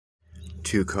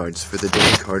2 cards for the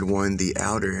day. Card 1, the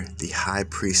Outer, the High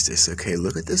Priestess. Okay,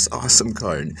 look at this awesome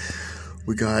card.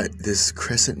 We got this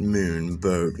crescent moon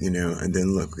boat, you know, and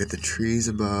then look at the trees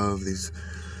above, these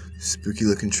spooky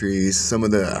looking trees. Some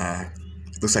of the,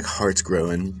 looks like hearts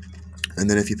growing. And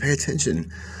then if you pay attention,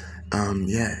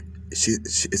 yeah,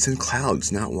 it's in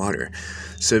clouds, not water.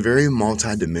 So very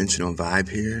multi-dimensional vibe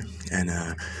here. And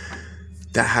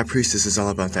that High Priestess is all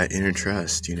about that inner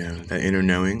trust, you know, that inner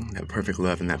knowing, that perfect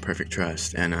love and that perfect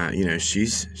trust. And, you know,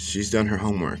 she's done her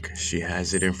homework. She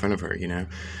has it in front of her, you know.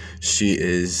 She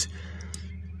is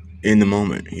in the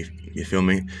moment, you feel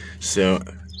me? So,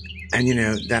 and, you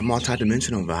know, that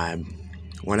multi-dimensional vibe,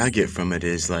 what I get from it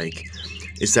is, like,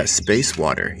 it's that space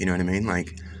water, you know what I mean?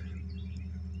 Like,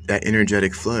 that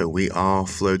energetic flow. We all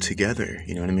flow together,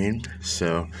 you know what I mean?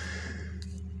 So,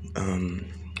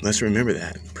 let's remember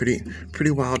that. Pretty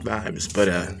wild vibes, but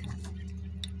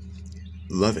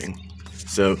loving.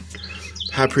 So,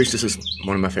 High Priestess is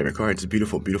one of my favorite cards. It's a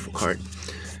beautiful, beautiful card.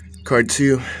 Card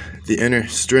 2, the Inner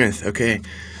Strength. Okay,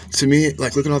 to me,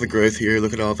 like, look at all the growth here.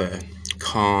 Look at all the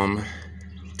calm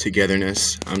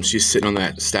togetherness. She's sitting on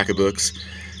that stack of books,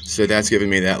 so that's giving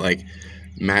me that, like,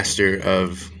 master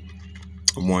of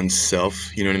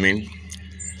oneself. You know what I mean?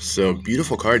 So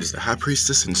beautiful cards. The High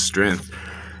Priestess and Strength.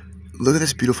 Look at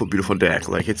this beautiful, beautiful deck.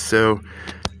 Like, it's so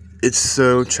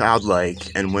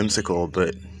childlike and whimsical,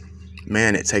 but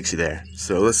man, it takes you there.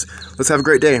 So let's have a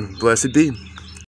great day. Blessed be.